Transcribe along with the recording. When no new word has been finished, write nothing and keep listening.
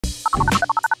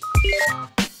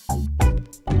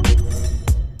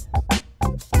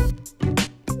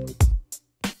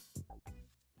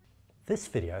This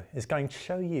video is going to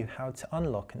show you how to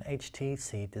unlock an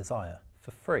HTC Desire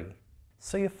for free.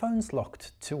 So your phone's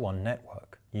locked to one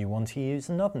network. You want to use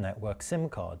another network SIM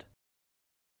card.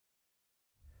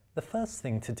 The first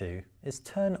thing to do is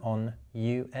turn on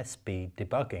USB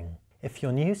debugging. If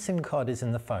your new SIM card is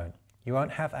in the phone, you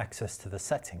won't have access to the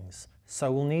settings, so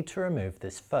we'll need to remove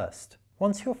this first.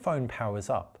 Once your phone powers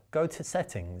up, go to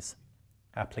Settings,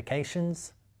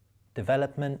 Applications,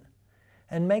 Development,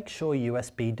 and make sure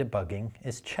USB debugging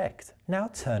is checked. Now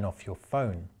turn off your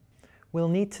phone. We'll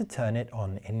need to turn it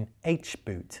on in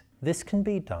HBoot. This can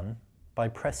be done by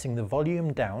pressing the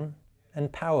volume down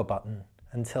and power button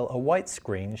until a white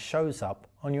screen shows up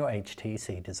on your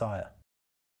HTC Desire.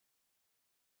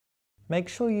 Make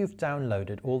sure you've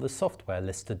downloaded all the software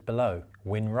listed below.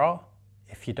 WinRAR,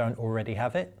 if you don't already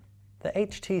have it, the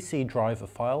HTC driver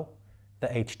file, the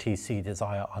HTC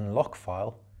Desire unlock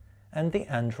file, and the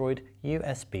Android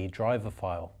USB driver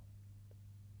file.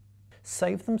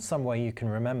 Save them somewhere you can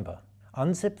remember.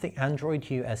 Unzip the Android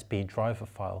USB driver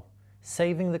file,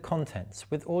 saving the contents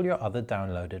with all your other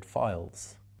downloaded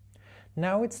files.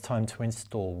 Now it's time to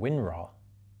install WinRAR.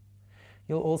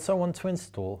 You'll also want to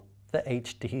install the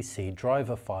HTC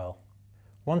driver file.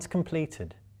 Once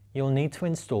completed, you'll need to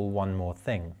install one more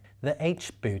thing, the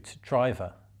HBoot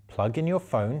driver. Plug in your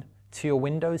phone to your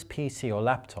Windows PC or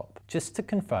laptop. Just to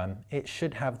confirm, it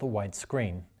should have the white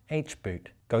screen, HBoot.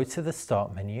 Go to the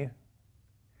Start menu,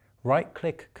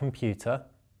 right-click Computer,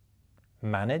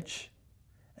 Manage,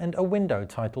 and a window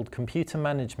titled Computer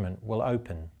Management will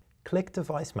open. Click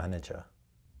Device Manager.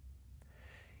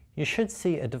 You should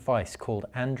see a device called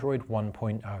Android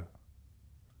 1.0.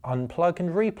 Unplug and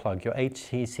replug your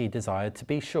HTC Desire to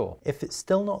be sure. If it's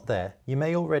still not there, you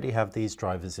may already have these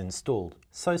drivers installed,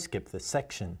 so skip this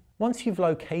section. Once you've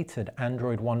located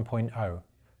Android 1.0,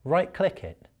 right-click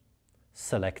it,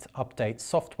 select Update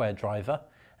Software Driver,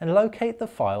 and locate the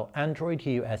file Android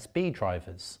USB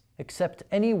drivers. Accept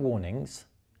any warnings,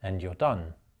 and you're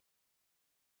done.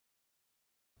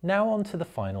 Now on to the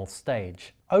final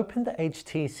stage. Open the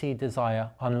HTC Desire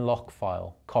unlock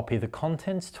file. Copy the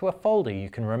contents to a folder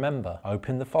you can remember.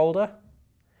 Open the folder,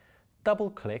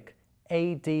 double-click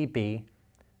adb.exe.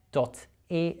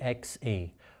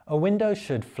 A window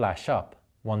should flash up.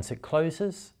 Once it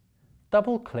closes,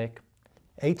 double-click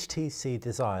HTC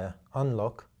Desire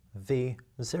Unlock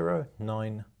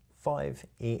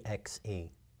v095exe.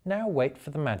 Now wait for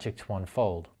the magic to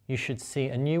unfold. You should see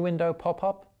a new window pop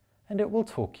up, and it will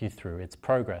talk you through its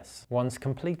progress. Once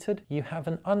completed, you have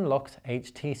an unlocked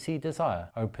HTC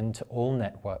Desire open to all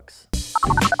networks.